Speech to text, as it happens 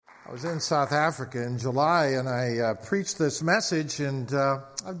I was in South Africa in July, and I preached this message, and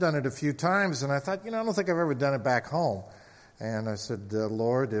I've done it a few times, and I thought, I don't think I've ever done it back home. And I said,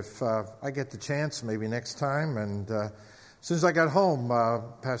 Lord, if I get the chance, maybe next time. And as soon as I got home,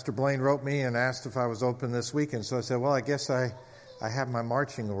 Pastor Blaine wrote me and asked if I was open this weekend. So I said, well, I guess I have my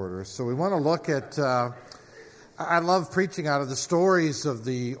marching orders. So we want to look at, I love preaching out of the stories of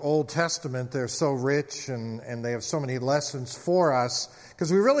the Old Testament. They're so rich, and they have so many lessons for us,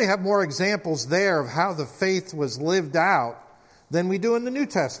 because we really have more examples there of how the faith was lived out than we do in the New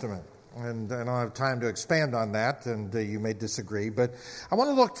Testament. And I don't have time to expand on that, and you may disagree. But I want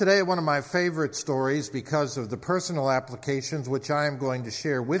to look today at one of my favorite stories because of the personal applications which I am going to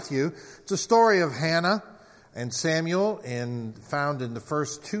share with you. It's a story of Hannah and Samuel, found in the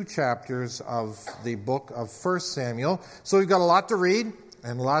first two chapters of the book of 1 Samuel. So we've got a lot to read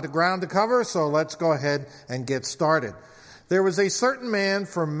and a lot of ground to cover, so let's go ahead and get started. There was a certain man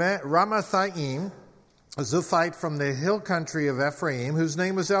from Ramathaim, a Zuphite from the hill country of Ephraim, whose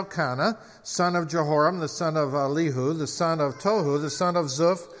name was Elkanah, son of Jehoram, the son of Elihu, the son of Tohu, the son of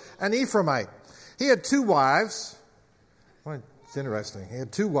Zuph, an Ephraimite. He had two wives. Well, it's interesting. He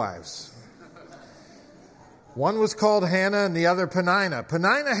had two wives. One was called Hannah and the other Peninnah.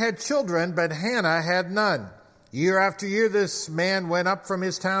 Peninnah had children, but Hannah had none. Year after year, this man went up from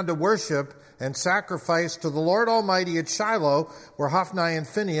his town to worship and sacrifice to the Lord Almighty at Shiloh, where Hophni and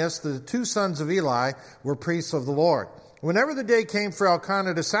Phinehas, the two sons of Eli, were priests of the Lord. Whenever the day came for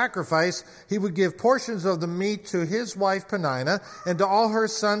Elkanah to sacrifice, he would give portions of the meat to his wife Peninnah and to all her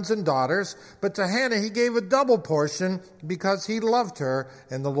sons and daughters, but to Hannah he gave a double portion because he loved her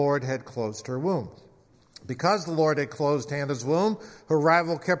and the Lord had closed her womb. Because the Lord had closed Hannah's womb, her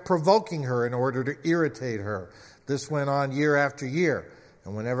rival kept provoking her in order to irritate her. This went on year after year.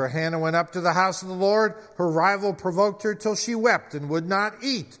 And whenever Hannah went up to the house of the Lord, her rival provoked her till she wept and would not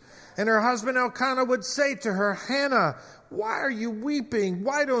eat. And her husband Elkanah would say to her, Hannah, why are you weeping?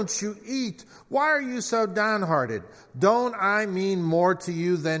 Why don't you eat? Why are you so downhearted? Don't I mean more to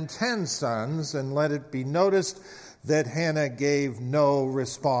you than 10 sons? And let it be noticed that Hannah gave no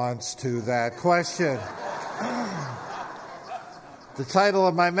response to that question. The title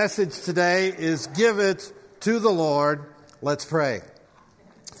of my message today is Give It to the Lord. Let's pray.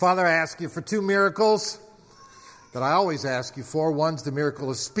 Father, I ask you for two miracles that I always ask you for. One's the miracle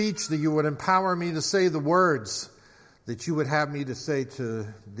of speech, that you would empower me to say the words that you would have me to say to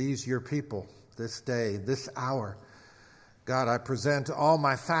these your people this day, this hour. God, I present all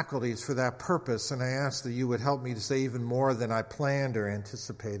my faculties for that purpose, and I ask that you would help me to say even more than I planned or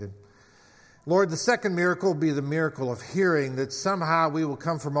anticipated. Lord, the second miracle will be the miracle of hearing, that somehow we will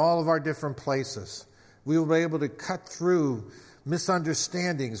come from all of our different places. We will be able to cut through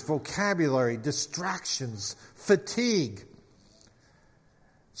misunderstandings, vocabulary, distractions, fatigue,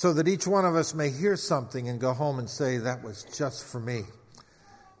 so that each one of us may hear something and go home and say, that was just for me.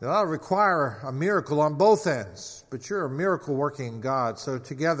 That'll require a miracle on both ends, but you're a miracle-working God. So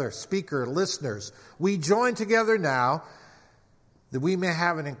together, speaker, listeners, we join together now that we may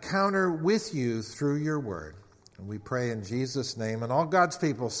have an encounter with you through your word. And we pray in Jesus' name. And all God's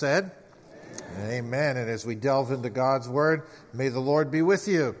people said, Amen. Amen. And as we delve into God's word, may the Lord be with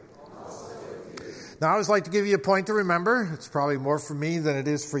you. Now, I always like to give you a point to remember. It's probably more for me than it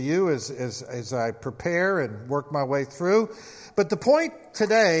is for you as I prepare and work my way through. But the point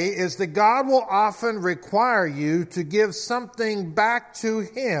today is that God will often require you to give something back to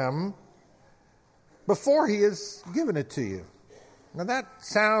Him before He has given it to you. Now, that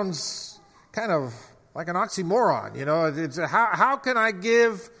sounds kind of like an oxymoron. It's how can I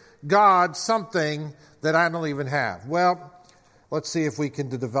give God something that I don't even have? Well, let's see if we can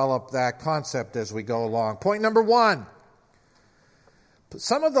develop that concept as we go along. Point number one.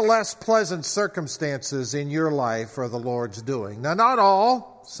 Some of the less pleasant circumstances in your life are the Lord's doing. Now, not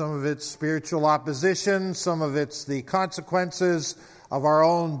all. Some of it's spiritual opposition. Some of it's the consequences of our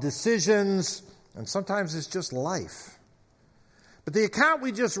own decisions. And sometimes it's just life. But the account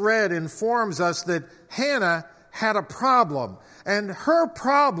we just read informs us that Hannah had a problem. And her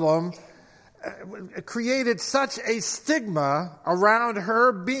problem created such a stigma around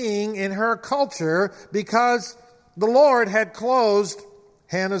her being in her culture because the Lord had closed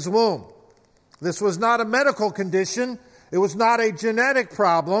Hannah's womb. This was not a medical condition. It was not a genetic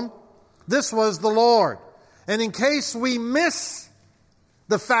problem. This was the Lord. And in case we miss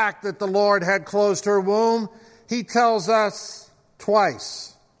the fact that the Lord had closed her womb, He tells us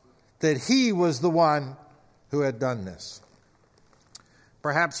twice that He was the one who had done this.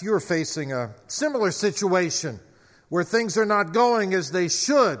 Perhaps you're facing a similar situation where things are not going as they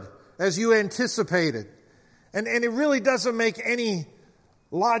should, as you anticipated. And it really doesn't make any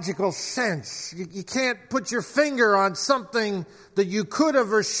logical sense. You can't put your finger on something that you could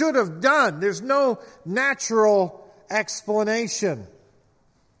have or should have done. There's no natural explanation.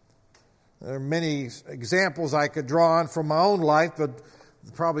 There are many examples I could draw on from my own life, but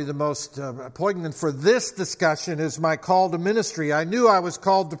probably the most poignant for this discussion is my call to ministry. I knew I was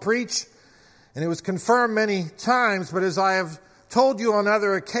called to preach, and it was confirmed many times, but as I have told you on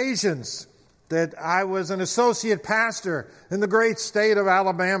other occasions, that I was an associate pastor in the great state of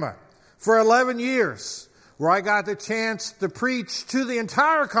Alabama for 11 years, where I got the chance to preach to the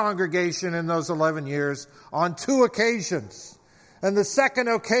entire congregation in those 11 years on 2 occasions. And the second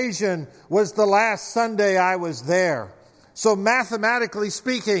occasion was the last Sunday I was there. So mathematically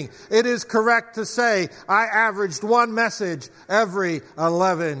speaking, it is correct to say I averaged 1 message every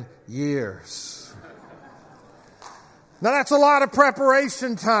 11 years. Now that's a lot of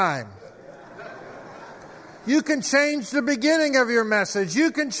preparation time. You can change the beginning of your message. You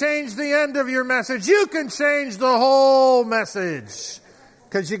can change the end of your message. You can change the whole message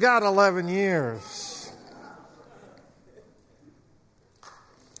because you got 11 years.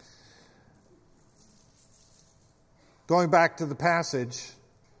 Going back to the passage,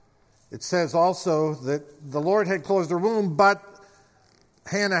 it says also that the Lord had closed her womb, but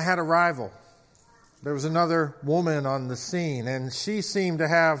Hannah had a rival. There was another woman on the scene, and she seemed to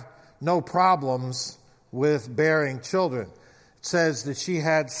have no problems with bearing children. It says that she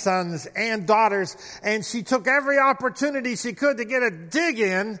had sons and daughters, and she took every opportunity she could to get a dig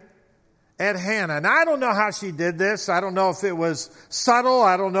in at Hannah. Now, I don't know how she did this. I don't know if it was subtle.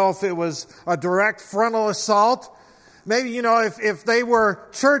 I don't know if it was a direct frontal assault. Maybe, if they were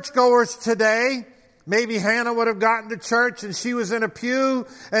churchgoers today, maybe Hannah would have gotten to church and she was in a pew,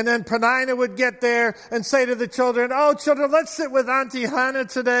 and then Penina would get there and say to the children, "Oh, children, let's sit with Auntie Hannah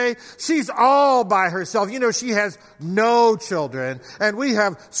today. She's all by herself. She has no children, and we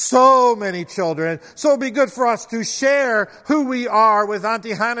have so many children. So it'd be good for us to share who we are with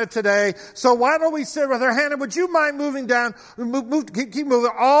Auntie Hannah today. So why don't we sit with her? Hannah, would you mind moving down? Keep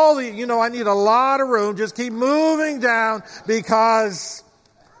moving. I need a lot of room. Just keep moving down because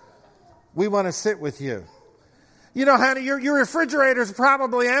we want to sit with you. Hannah, your refrigerator's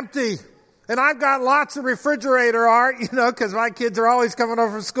probably empty. And I've got lots of refrigerator art, because my kids are always coming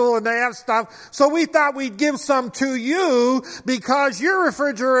over from school and they have stuff. So we thought we'd give some to you because your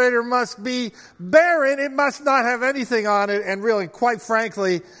refrigerator must be barren. It must not have anything on it. And really, quite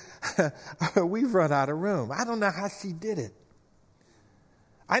frankly, we've run out of room. I don't know how she did it.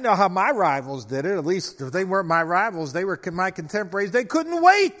 I know how my rivals did it. At least if they weren't my rivals, they were my contemporaries. They couldn't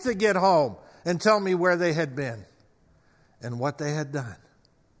wait to get home and tell me where they had been and what they had done.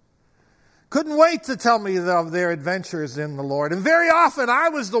 Couldn't wait to tell me of their adventures in the Lord. And very often I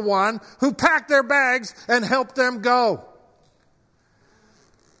was the one who packed their bags and helped them go.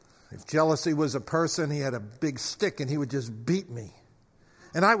 If jealousy was a person, he had a big stick and he would just beat me.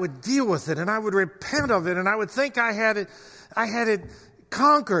 And I would deal with it and I would repent of it and I would think I had it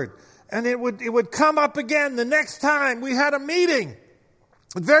conquered, and it would come up again the next time we had a meeting.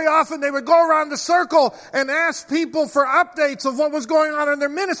 And very often they would go around the circle and ask people for updates of what was going on in their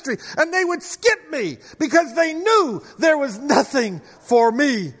ministry, and they would skip me because they knew there was nothing for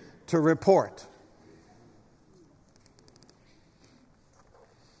me to report.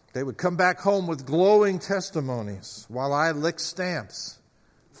 They would come back home with glowing testimonies while I licked stamps,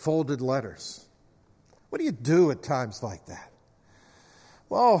 folded letters. What do you do at times like that?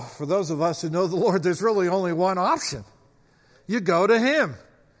 Well, for those of us who know the Lord, there's really only one option. You go to Him.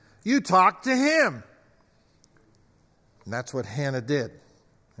 You talk to Him. And that's what Hannah did.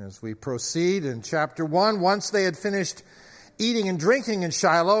 As we proceed in chapter 1, once they had finished eating and drinking in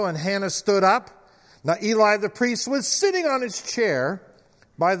Shiloh, and Hannah stood up. Now Eli the priest was sitting on his chair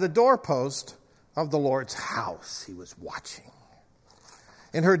by the doorpost of the Lord's house. He was watching.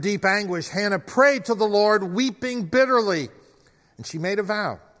 In her deep anguish, Hannah prayed to the Lord, weeping bitterly. And she made a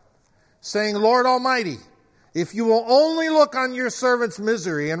vow, saying, "Lord Almighty, if you will only look on your servant's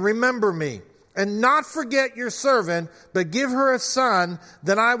misery and remember me, and not forget your servant, but give her a son,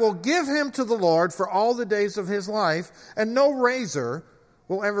 then I will give him to the Lord for all the days of his life, and no razor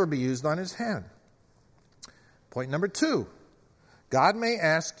will ever be used on his head." Point number 2, God may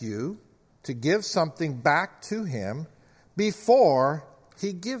ask you to give something back to Him before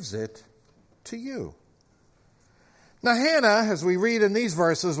He gives it to you. Now, Hannah, as we read in these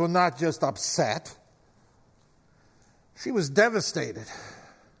verses, was not just upset. She was devastated.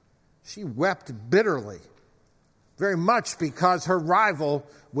 She wept bitterly, very much because her rival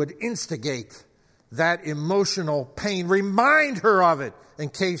would instigate that emotional pain, remind her of it in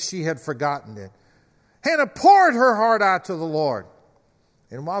case she had forgotten it. Hannah poured her heart out to the Lord.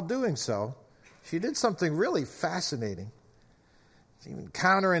 And while doing so, she did something really fascinating, even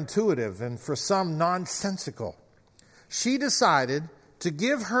counterintuitive, and for some nonsensical. She decided to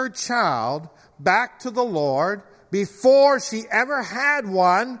give her child back to the Lord before she ever had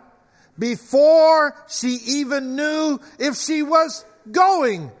one, before she even knew if she was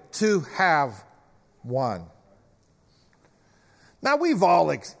going to have one. Now, we've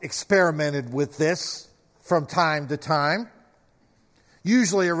all experimented with this from time to time,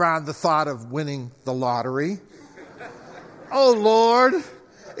 usually around the thought of winning the lottery. Oh, Lord,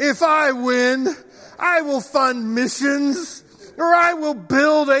 if I win, I will fund missions, or I will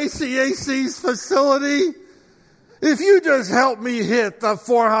build ACAC's facility. If you just help me hit the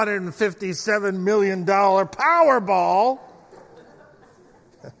 $457 million Powerball.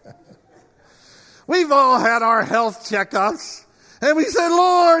 We've all had our health checkups, and we said,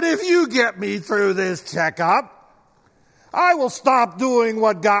 Lord, if you get me through this checkup, I will stop doing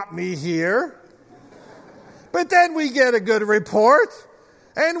what got me here. But then we get a good report,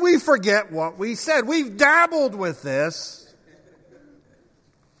 and we forget what we said. We've dabbled with this.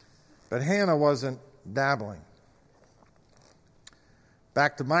 But Hannah wasn't dabbling.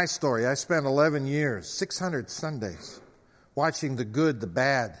 Back to my story. I spent 11 years, 600 Sundays, watching the good, the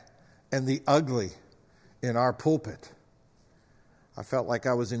bad, and the ugly in our pulpit. I felt like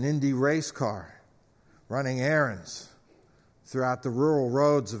I was an Indy race car running errands throughout the rural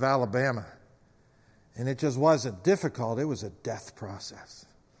roads of Alabama. And it just wasn't difficult. It was a death process.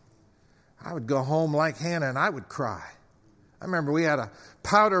 I would go home like Hannah and I would cry. I remember we had a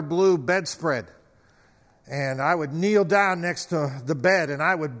powder blue bedspread. And I would kneel down next to the bed and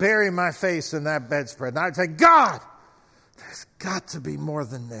I would bury my face in that bedspread. And I'd say, God, there's got to be more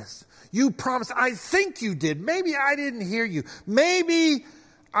than this. You promised. I think you did. Maybe I didn't hear you. Maybe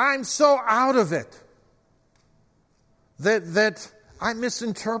I'm so out of it that I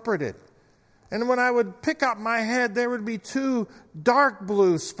misinterpreted. And when I would pick up my head, there would be 2 dark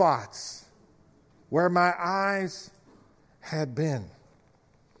blue spots where my eyes had been.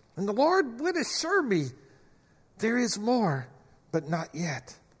 And the Lord would assure me, there is more, but not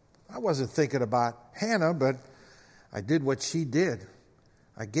yet. I wasn't thinking about Hannah, but I did what she did.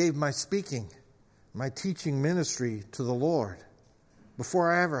 I gave my speaking, my teaching ministry to the Lord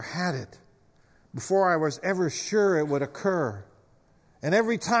before I ever had it, before I was ever sure it would occur. And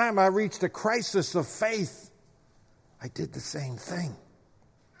every time I reached a crisis of faith, I did the same thing.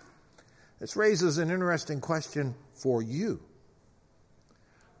 This raises an interesting question for you.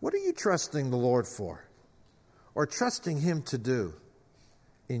 What are you trusting the Lord for, or trusting Him to do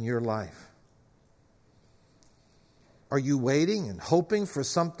in your life? Are you waiting and hoping for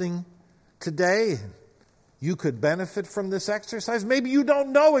something today you could benefit from this exercise? Maybe you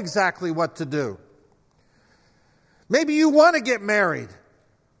don't know exactly what to do. Maybe you want to get married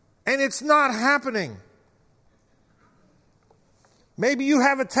and it's not happening. Maybe you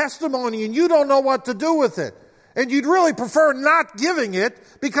have a testimony and you don't know what to do with it. And you'd really prefer not giving it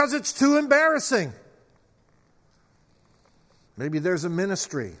because it's too embarrassing. Maybe there's a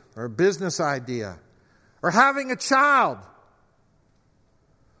ministry or a business idea, or having a child,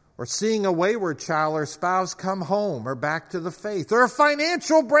 or seeing a wayward child or spouse come home or back to the faith, or a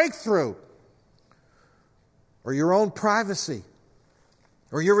financial breakthrough, or your own privacy,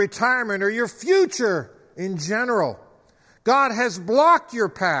 or your retirement, or your future in general. God has blocked your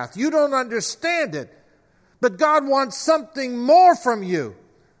path. You don't understand it. But God wants something more from you,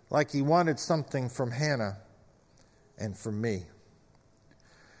 like He wanted something from Hannah and from me.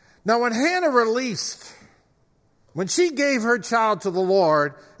 Now, when Hannah when she gave her child to the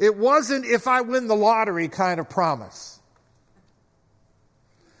Lord, it wasn't if I win the lottery kind of promise.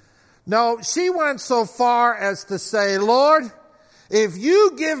 No, she went so far as to say, Lord, if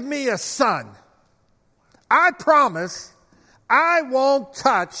you give me a son, I promise I won't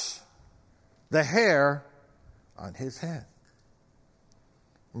touch the hair on his head.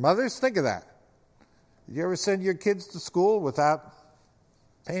 Mothers, think of that. Did you ever send your kids to school without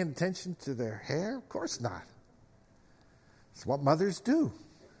paying attention to their hair? Of course not. It's what mothers do.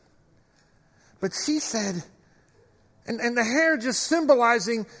 But she said, and the hair just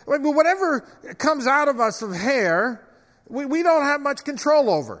symbolizing, whatever comes out of us of hair, we don't have much control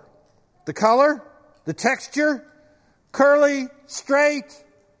over. The color, the texture, curly, straight.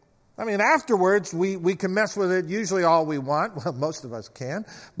 I mean, afterwards, we can mess with it usually all we want. Well, most of us can.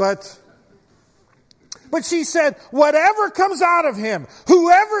 But she said, whatever comes out of him,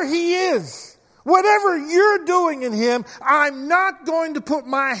 whoever he is, whatever you're doing in him, I'm not going to put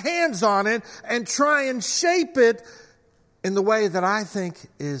my hands on it and try and shape it in the way that I think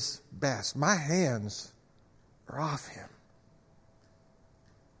is best. My hands are off him.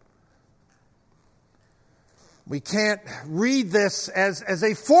 We can't read this as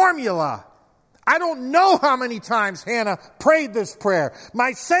a formula. I don't know how many times Hannah prayed this prayer.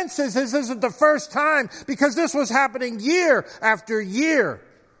 My sense is this isn't the first time because this was happening year after year.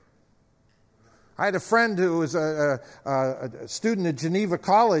 I had a friend who was a student at Geneva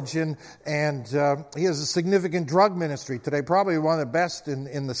College, and he has a significant drug ministry today, probably one of the best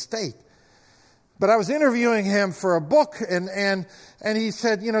in the state. But I was interviewing him for a book, and he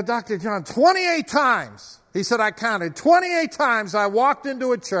said, Dr. John, 28 times, he said, I counted, 28 times I walked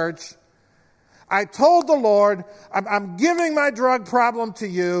into a church, I told the Lord, I'm giving my drug problem to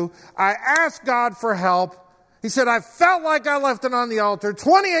you, I asked God for help. He said, I felt like I left it on the altar.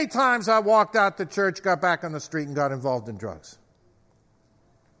 28 times I walked out the church, got back on the street, and got involved in drugs.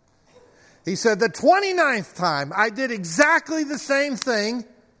 He said, the 29th time, I did exactly the same thing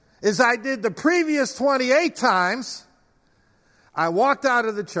as I did the previous 28 times. I walked out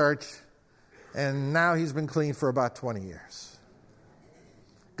of the church, and now he's been clean for about 20 years.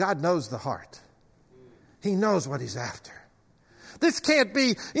 God knows the heart. He knows what he's after. This can't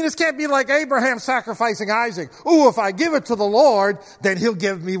be like Abraham sacrificing Isaac. Ooh, if I give it to the Lord, then he'll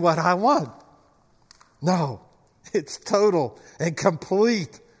give me what I want. No, it's total and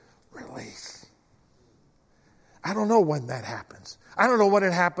complete release. I don't know when that happens. I don't know when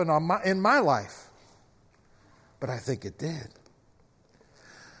it happened in my life, but I think it did.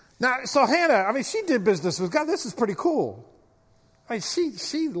 Now, so Hannah, she did business with God. This is pretty cool.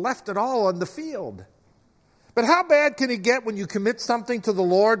 She left it all on the field. But how bad can it get when you commit something to the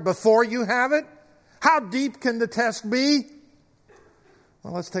Lord before you have it? How deep can the test be?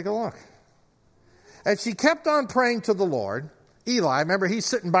 Well, let's take a look. As she kept on praying to the Lord, Eli, remember, he's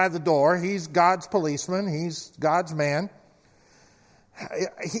sitting by the door. He's God's policeman. He's God's man.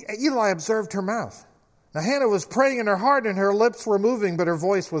 Eli observed her mouth. Now, Hannah was praying in her heart, and her lips were moving, but her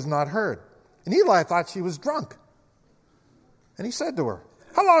voice was not heard. And Eli thought she was drunk. And he said to her,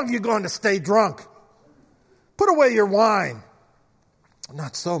 how long are you going to stay drunk? Put away your wine.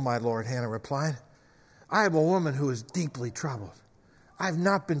 Not so, my lord, Hannah replied. I am a woman who is deeply troubled. I have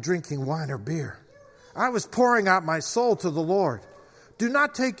not been drinking wine or beer. I was pouring out my soul to the Lord. Do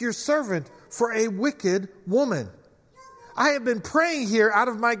not take your servant for a wicked woman. I have been praying here out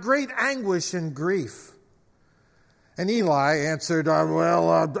of my great anguish and grief. And Eli answered,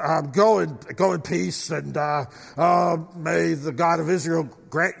 go in peace, and may the God of Israel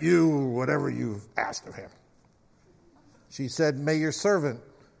grant you whatever you've asked of him. She said, may your servant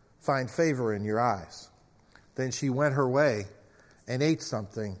find favor in your eyes. Then she went her way and ate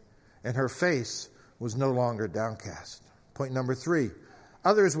something, and her face was no longer downcast. Point number 3,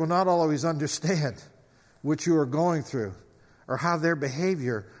 others will not always understand what you are going through or how their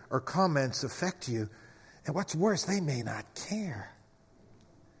behavior or comments affect you. And what's worse, they may not care.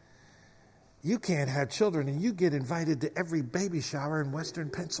 You can't have children, and you get invited to every baby shower in Western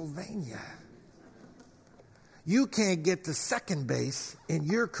Pennsylvania. You can't get to second base in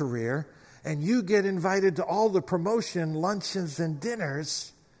your career, and you get invited to all the promotion luncheons and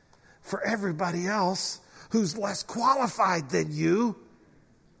dinners for everybody else who's less qualified than you.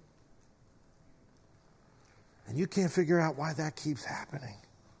 And you can't figure out why that keeps happening.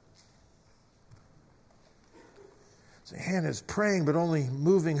 So Hannah's praying, but only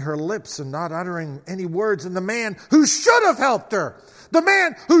moving her lips and not uttering any words. And the man who should have helped her, the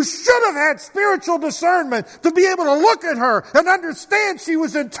man who should have had spiritual discernment to be able to look at her and understand she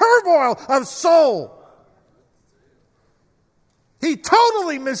was in turmoil of soul, he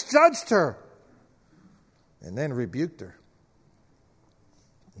totally misjudged her and then rebuked her.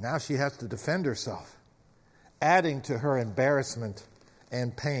 Now she has to defend herself, adding to her embarrassment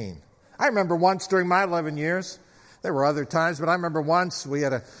and pain. I remember once during my 11 years, there were other times, but I remember once we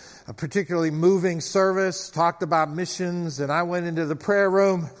had a particularly moving service, talked about missions, and I went into the prayer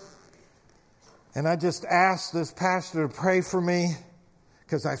room and I just asked this pastor to pray for me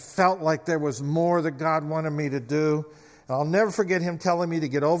because I felt like there was more that God wanted me to do. And I'll never forget him telling me to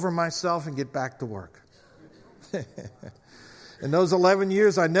get over myself and get back to work. In those 11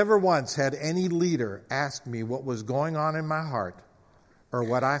 years, I never once had any leader ask me what was going on in my heart or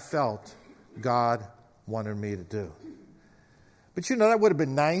what I felt God wanted me to do. But that would have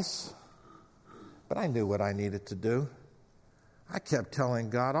been nice, but I knew what I needed to do. I kept telling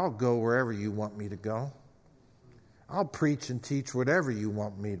God, I'll go wherever you want me to go. I'll preach and teach whatever you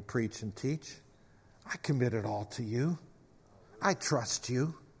want me to preach and teach. I commit it all to you. I trust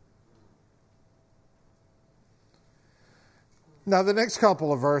you. Now, the next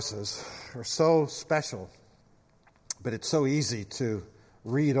couple of verses are so special, but it's so easy to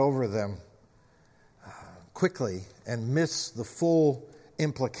read over them quickly and miss the full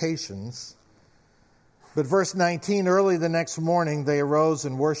implications. But verse 19, early the next morning they arose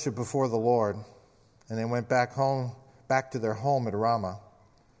and worshiped before the Lord, and they went back to their home at Ramah.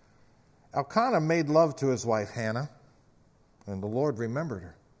 Elkanah made love to his wife Hannah, and the Lord remembered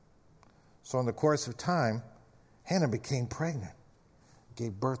her. So in the course of time, Hannah became pregnant,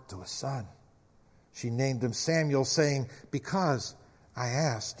 gave birth to a son. She named him Samuel, saying, "Because I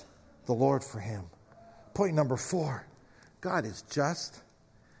asked the Lord for him." Point number 4, God is just,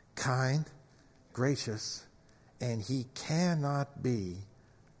 kind, gracious, and he cannot be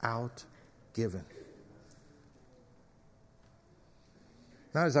outgiven.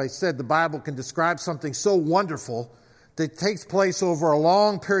 Now, as I said, the Bible can describe something so wonderful that takes place over a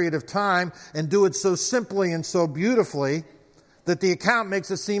long period of time and do it so simply and so beautifully that the account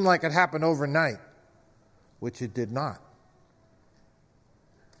makes it seem like it happened overnight, which it did not.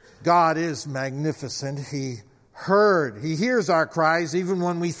 God is magnificent. He hears our cries even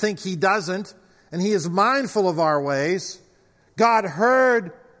when we think he doesn't, and he is mindful of our ways. God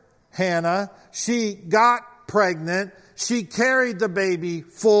heard Hannah. She got pregnant. She carried the baby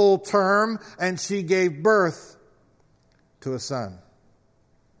full term, and she gave birth to a son.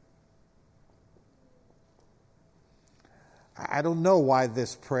 I don't know why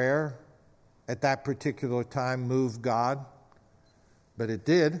this prayer at that particular time moved God, but it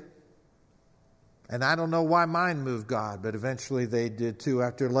did. And I don't know why mine moved God, but eventually they did too.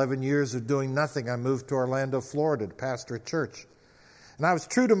 After 11 years of doing nothing, I moved to Orlando, Florida to pastor a church. And I was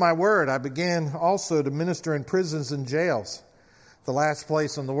true to my word. I began also to minister in prisons and jails. The last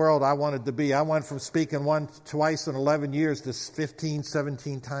place in the world I wanted to be. I went from speaking twice in 11 years to 15,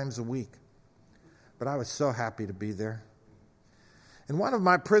 17 times a week. But I was so happy to be there. In one of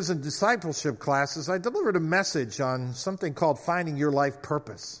my prison discipleship classes, I delivered a message on something called finding your life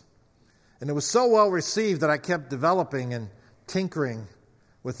purpose. And it was so well received that I kept developing and tinkering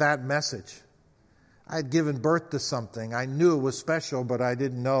with that message. I had given birth to something. I knew it was special, but I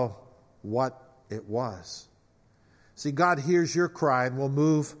didn't know what it was. See, God hears your cry and will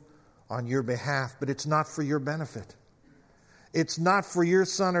move on your behalf, but it's not for your benefit. It's not for your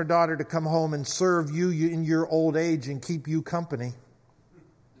son or daughter to come home and serve you in your old age and keep you company.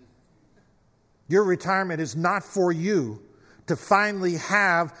 Your retirement is not for you to finally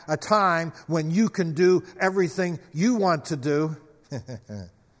have a time when you can do everything you want to do.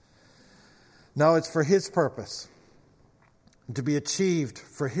 No, it's for his purpose, to be achieved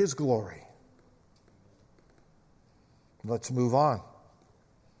for his glory. Let's move on.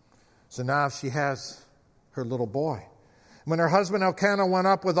 So now she has her little boy. When her husband Elkanah went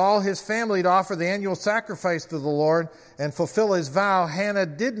up with all his family to offer the annual sacrifice to the Lord and fulfill his vow, Hannah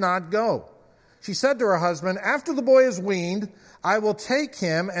did not go. She said to her husband, "After the boy is weaned, I will take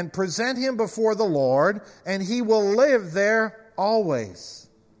him and present him before the Lord, and he will live there always."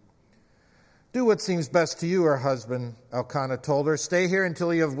 "Do what seems best to you," her husband Elkanah told her. "Stay here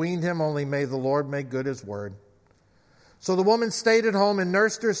until you have weaned him, only may the Lord make good his word." So the woman stayed at home and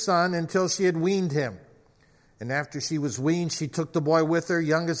nursed her son until she had weaned him. And after she was weaned, she took the boy with her,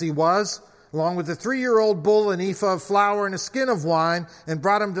 young as he was, along with a 3-year-old bull, an ephah of flour, and a skin of wine, and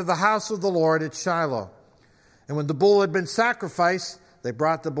brought him to the house of the Lord at Shiloh. And when the bull had been sacrificed, they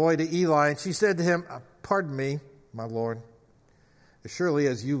brought the boy to Eli, and she said to him, "Pardon me, my lord. As surely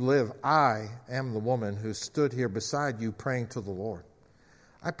as you live, I am the woman who stood here beside you praying to the Lord.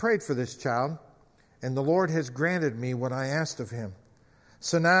 I prayed for this child, and the Lord has granted me what I asked of him.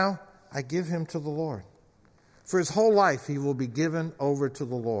 So now I give him to the Lord. For his whole life he will be given over to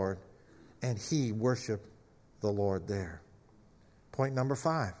the Lord," and he worshiped the Lord there. Point number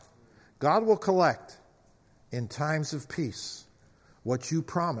 5. God will collect in times of peace what you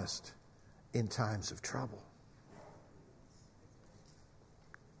promised in times of trouble.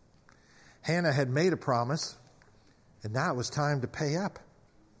 Hannah had made a promise, and now it was time to pay up.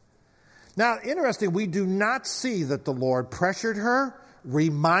 Now, interesting, we do not see that the Lord pressured her,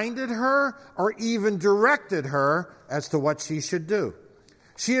 reminded her, or even directed her as to what she should do.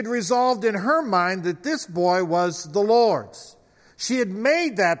 She had resolved in her mind that this boy was the Lord's. She had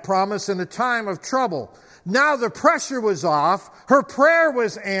made that promise in a time of trouble. Now the pressure was off, her prayer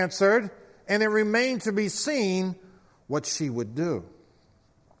was answered, and it remained to be seen what she would do.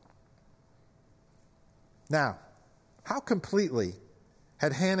 Now, how completely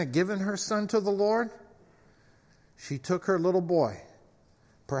had Hannah given her son to the Lord? She took her little boy,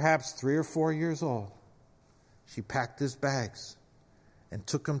 perhaps 3 or 4 years old. She packed his bags and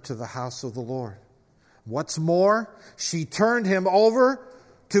took him to the house of the Lord. What's more, she turned him over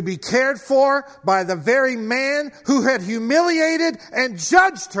to be cared for by the very man who had humiliated and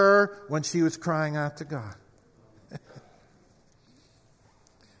judged her when she was crying out to God.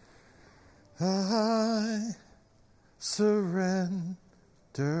 I surrender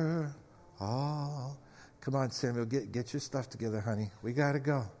all. Come on, Samuel, get your stuff together, honey. We got to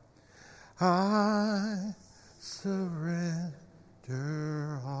go. I surrender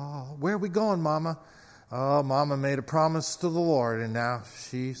all. Where are we going, Mama? Oh, Mama made a promise to the Lord, and now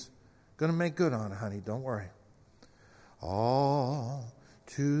she's going to make good on it, honey. Don't worry. All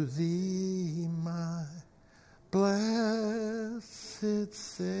to thee, my blessed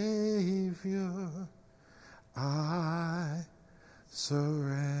Savior, I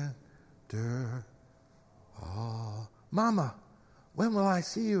surrender all. Mama, when will I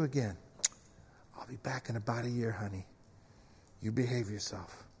see you again? I'll be back in about a year, honey. You behave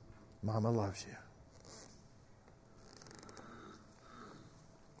yourself. Mama loves you.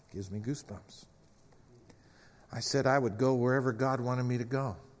 Gives me goosebumps. I said I would go wherever God wanted me to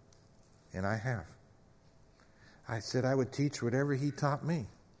go, and I have. I said I would teach whatever He taught me,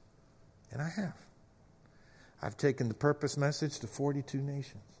 and I have. I've taken the purpose message to 42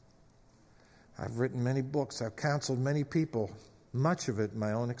 nations. I've written many books. I've counseled many people, much of it at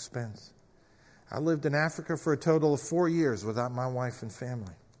my own expense. I lived in Africa for a total of 4 years without my wife and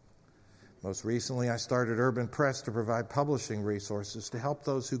family. Most recently, I started Urban Press to provide publishing resources to help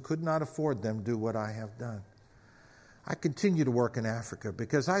those who could not afford them do what I have done. I continue to work in Africa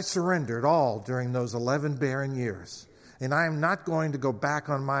because I surrendered all during those 11 barren years, and I am not going to go back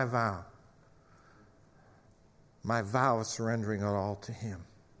on my vow. My vow of surrendering it all to Him.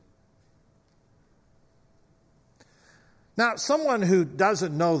 Now, someone who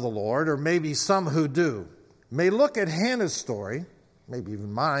doesn't know the Lord, or maybe some who do, may look at Hannah's story, maybe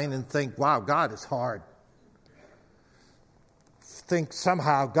even mine, and think, wow, God is hard. Think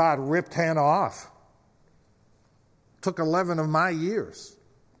somehow God ripped Hannah off. Took 11 of my years.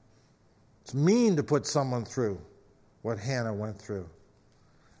 It's mean to put someone through what Hannah went through.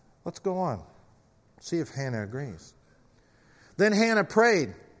 Let's go on. See if Hannah agrees. Then Hannah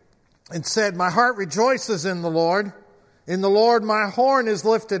prayed and said, my heart rejoices in the Lord. In the Lord my horn is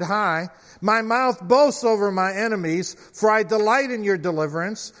lifted high. My mouth boasts over my enemies, for I delight in your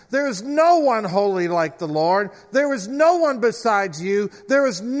deliverance. There is no one holy like the Lord. There is no one besides you. There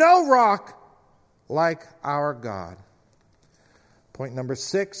is no rock like our God. Point number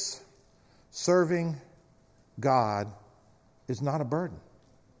 6, serving God is not a burden.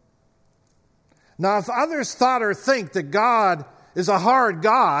 Now, if others thought or think that God is a hard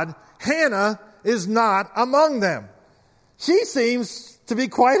God, Hannah is not among them. She seems to be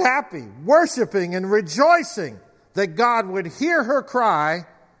quite happy, worshiping and rejoicing that God would hear her cry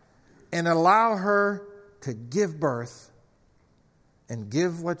and allow her to give birth and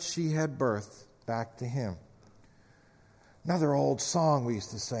give what she had birthed back to Him. Another old song we used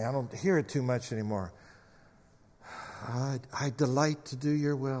to say, I don't hear it too much anymore. I delight to do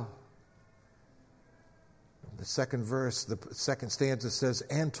your will. The second verse, the second stanza says,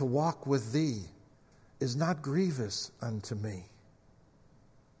 and to walk with thee is not grievous unto me.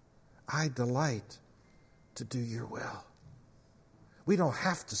 I delight to do your will. We don't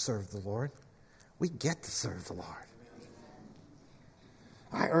have to serve the Lord. We get to serve the Lord.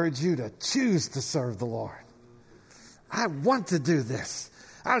 I urge you to choose to serve the Lord. I want to do this.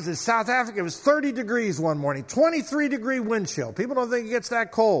 I was in South Africa. It was 30 degrees one morning, 23-degree wind chill. People don't think it gets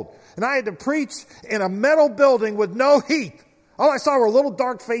that cold. And I had to preach in a metal building with no heat. All I saw were little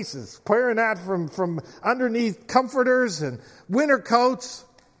dark faces peering out from underneath comforters and winter coats.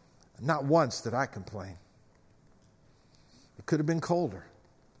 Not once did I complain. It could have been colder.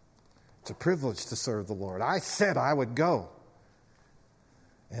 It's a privilege to serve the Lord. I said I would go.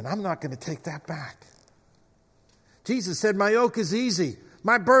 And I'm not going to take that back. Jesus said, my yoke is easy.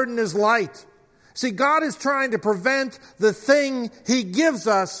 My burden is light. See, God is trying to prevent the thing He gives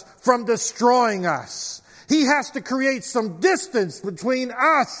us from destroying us. He has to create some distance between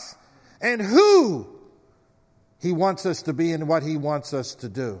us and who He wants us to be and what He wants us to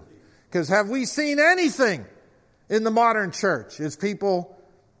do. Because have we seen anything in the modern church? Is people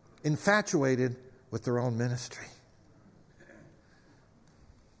infatuated with their own ministry?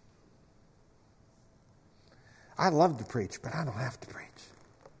 I love to preach, but I don't have to preach.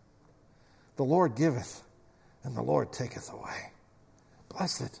 The Lord giveth, and the Lord taketh away.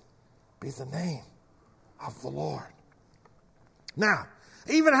 Blessed be the name of the Lord. Now,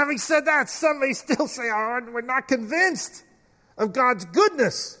 even having said that, some may still say, oh, we're not convinced of God's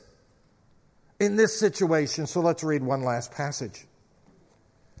goodness in this situation. So let's read one last passage.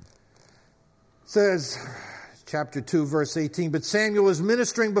 It says, chapter 2, verse 18, but Samuel was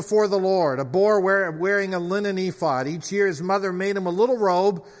ministering before the Lord, a boy wearing a linen ephod. Each year his mother made him a little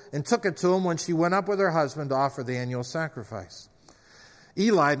robe and took it to him when she went up with her husband to offer the annual sacrifice.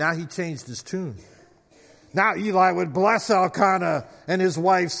 Eli, now he changed his tune. Now Eli would bless Elkanah and his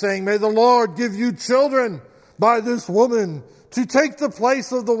wife, saying, "May the Lord give you children by this woman to take the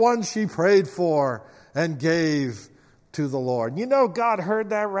place of the one she prayed for and gave to the Lord." You know, God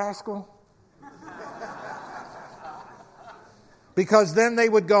heard that rascal. Because then they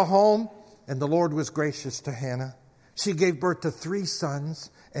would go home, and the Lord was gracious to Hannah. She gave birth to 3 sons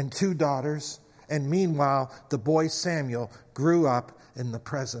and 2 daughters. And meanwhile, the boy Samuel grew up in the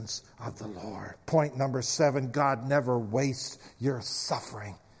presence of the Lord. Point number 7, God never wastes your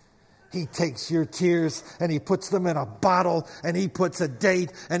suffering. He takes your tears and He puts them in a bottle, and He puts a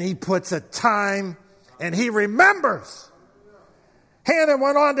date and He puts a time, and He remembers. Hannah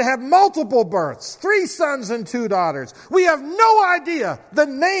went on to have multiple births, 3 sons and 2 daughters. We have no idea the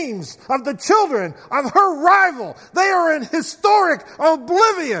names of the children of her rival. They are in historic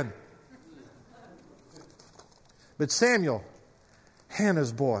oblivion. But Samuel,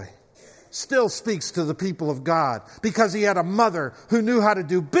 Hannah's boy, still speaks to the people of God because he had a mother who knew how to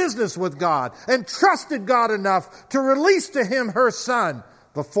do business with God and trusted God enough to release to him her son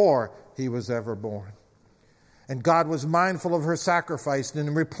before he was ever born. And God was mindful of her sacrifice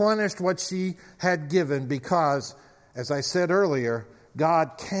and replenished what she had given because, as I said earlier,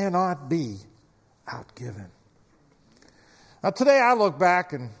 God cannot be outgiven. Now today I look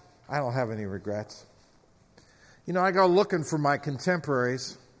back and I don't have any regrets. You know, I go looking for my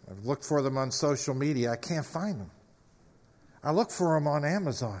contemporaries. I've looked for them on social media. I can't find them. I look for them on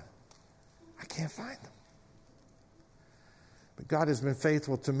Amazon. I can't find them. But God has been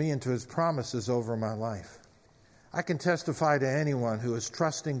faithful to me and to His promises over my life. I can testify to anyone who is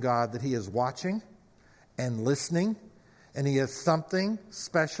trusting God that He is watching and listening, and He has something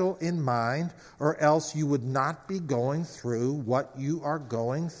special in mind, or else you would not be going through what you are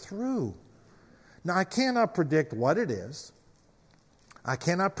going through. Now, I cannot predict what it is. I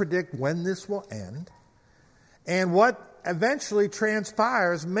cannot predict when this will end. And what eventually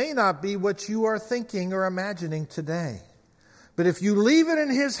transpires may not be what you are thinking or imagining today. But if you leave it in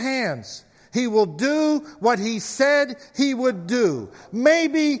His hands, He will do what He said He would do.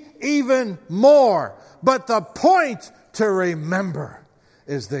 Maybe even more. But the point to remember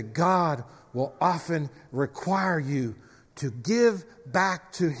is that God will often require you to give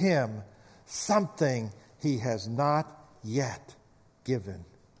back to Him something He has not yet given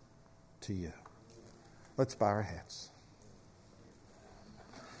to you. Let's bow our heads.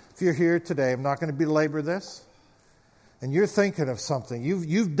 If you're here today, I'm not going to belabor this, and you're thinking of something.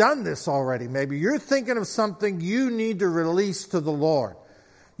 You've done this already. Maybe you're thinking of something you need to release to the Lord.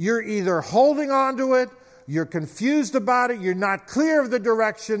 You're either holding on to it, you're confused about it, you're not clear of the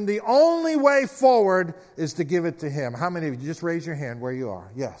direction. The only way forward is to give it to Him. How many of you? Just raise your hand where you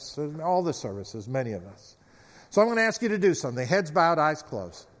are. Yes, all the services, many of us. So I'm going to ask you to do something. Heads bowed, eyes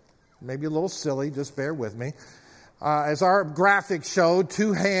closed. Maybe a little silly, just bear with me. As our graphic showed,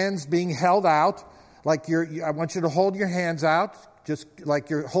 2 hands being held out. I want you to hold your hands out, just like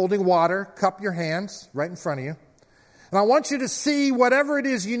you're holding water. Cup your hands right in front of you. And I want you to see whatever it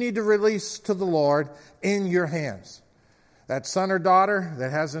is you need to release to the Lord in your hands. That son or daughter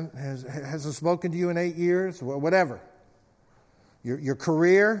that hasn't spoken to you in 8 years, whatever. Your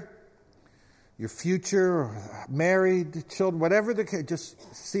career, your future, married, children, whatever the case,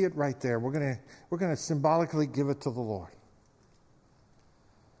 just see it right there. We're going to symbolically give it to the Lord.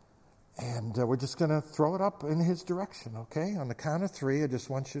 And we're just going to throw it up in His direction, okay? On the count of 3, I just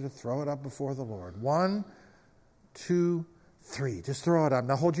want you to throw it up before the Lord. 1, 2, 3. Just throw it up.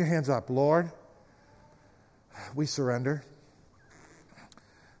 Now hold your hands up. Lord, we surrender.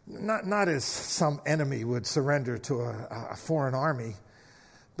 Not as some enemy would surrender to a foreign army,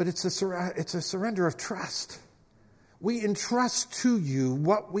 but it's a surrender of trust. We entrust to you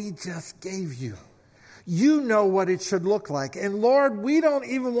what we just gave you. You know what it should look like. And Lord, we don't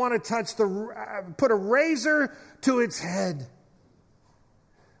even want to put a razor to its head.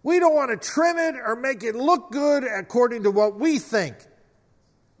 We don't want to trim it or make it look good according to what we think.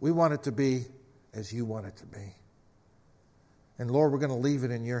 We want it to be as you want it to be. And Lord, we're going to leave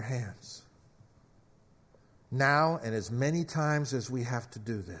it in your hands. Now and as many times as we have to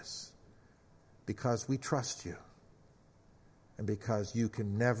do this. Because we trust you. And because you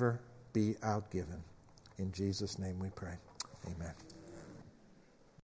can never be outgiven. In Jesus' name we pray. Amen.